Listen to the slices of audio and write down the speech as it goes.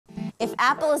If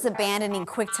Apple is abandoning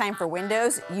QuickTime for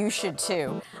Windows, you should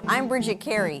too. I'm Bridget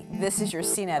Carey. This is your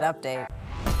CNET update.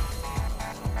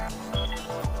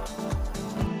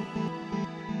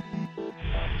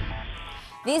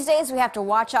 These days, we have to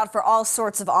watch out for all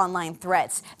sorts of online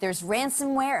threats. There's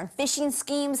ransomware and phishing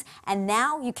schemes, and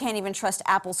now you can't even trust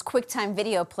Apple's QuickTime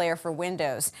video player for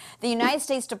Windows. The United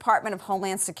States Department of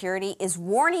Homeland Security is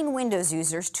warning Windows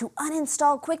users to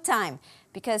uninstall QuickTime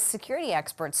because security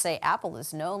experts say Apple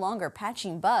is no longer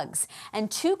patching bugs,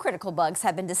 and 2 critical bugs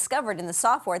have been discovered in the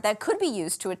software that could be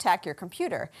used to attack your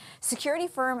computer. Security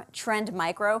firm Trend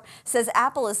Micro says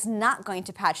Apple is not going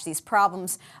to patch these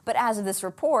problems, but as of this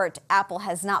report, Apple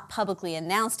has not publicly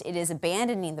announced it is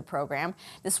abandoning the program.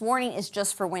 This warning is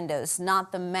just for Windows,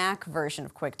 not the Mac version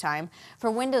of QuickTime.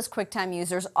 For Windows QuickTime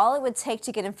users, all it would take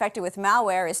to get infected with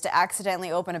malware is to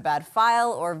accidentally open a bad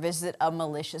file or visit a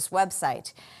malicious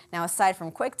website. Now, aside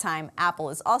from QuickTime, Apple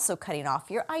is also cutting off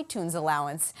your iTunes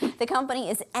allowance. The company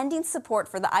is ending support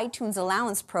for the iTunes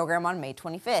Allowance program on May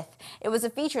 25th. It was a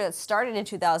feature that started in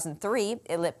 2003.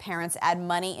 It let parents add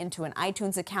money into an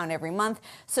iTunes account every month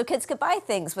so kids could buy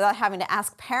things without having to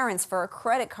ask parents for a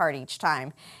credit card each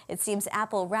time. It seems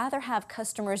Apple would rather have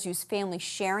customers use family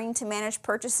sharing to manage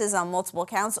purchases on multiple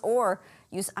accounts or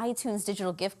use iTunes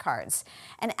digital gift cards.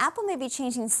 And Apple may be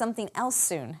changing something else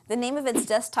soon, the name of its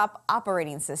desktop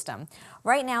operating system.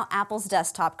 Right now, Apple's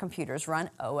desktop computers run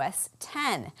OS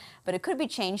X, but it could be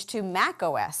changed to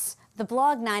macOS. The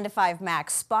blog 9 to 5 Mac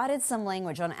spotted some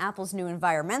language on Apple's new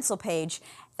environmental page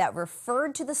that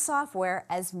referred to the software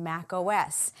as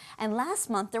macOS. And last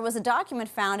month, there was a document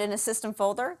found in a system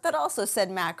folder that also said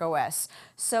macOS.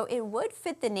 So it would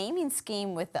fit the naming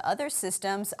scheme with the other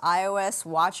systems, iOS,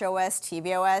 watchOS,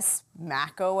 tvOS,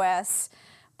 macOS.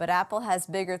 But Apple has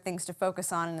bigger things to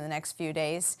focus on in the next few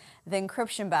days. The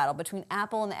encryption battle between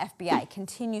Apple and the FBI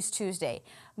continues Tuesday,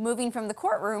 moving from the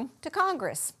courtroom to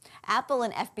Congress. Apple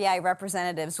and FBI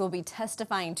representatives will be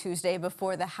testifying Tuesday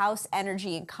before the House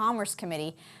Energy and Commerce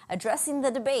Committee, addressing the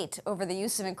debate over the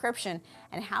use of encryption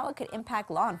and how it could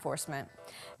impact law enforcement.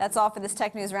 That's all for this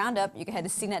Tech News Roundup. You can head to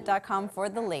CNET.com for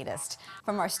the latest.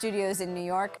 From our studios in New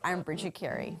York, I'm Bridget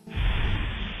Carey.